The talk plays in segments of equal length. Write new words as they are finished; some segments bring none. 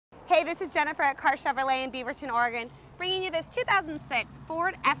Hey, this is Jennifer at Car Chevrolet in Beaverton, Oregon, bringing you this 2006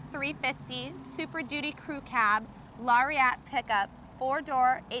 Ford F-350 Superduty Crew Cab Lariat pickup,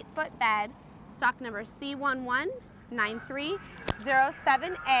 4-door, 8-foot bed, stock number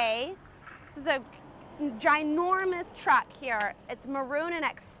C119307A. This is a ginormous truck here. It's maroon and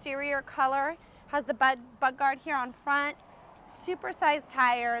exterior color, has the bug guard here on front, super-sized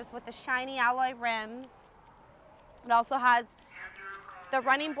tires with the shiny alloy rims. It also has the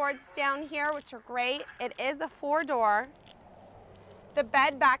running boards down here, which are great. It is a 4-door. The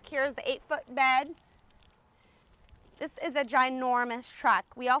bed back here is the 8-foot bed. This is a ginormous truck.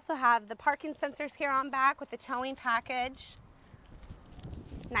 We also have the parking sensors here on back with the towing package.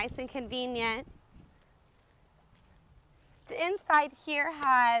 Nice and convenient. The inside here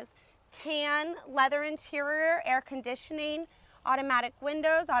has tan leather interior, air conditioning, automatic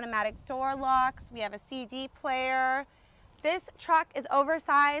windows, automatic door locks. We have a CD player. This truck is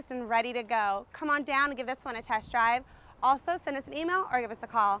oversized and ready to go. Come on down and give this one a test drive. Also, send us an email or give us a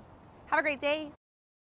call. Have a great day.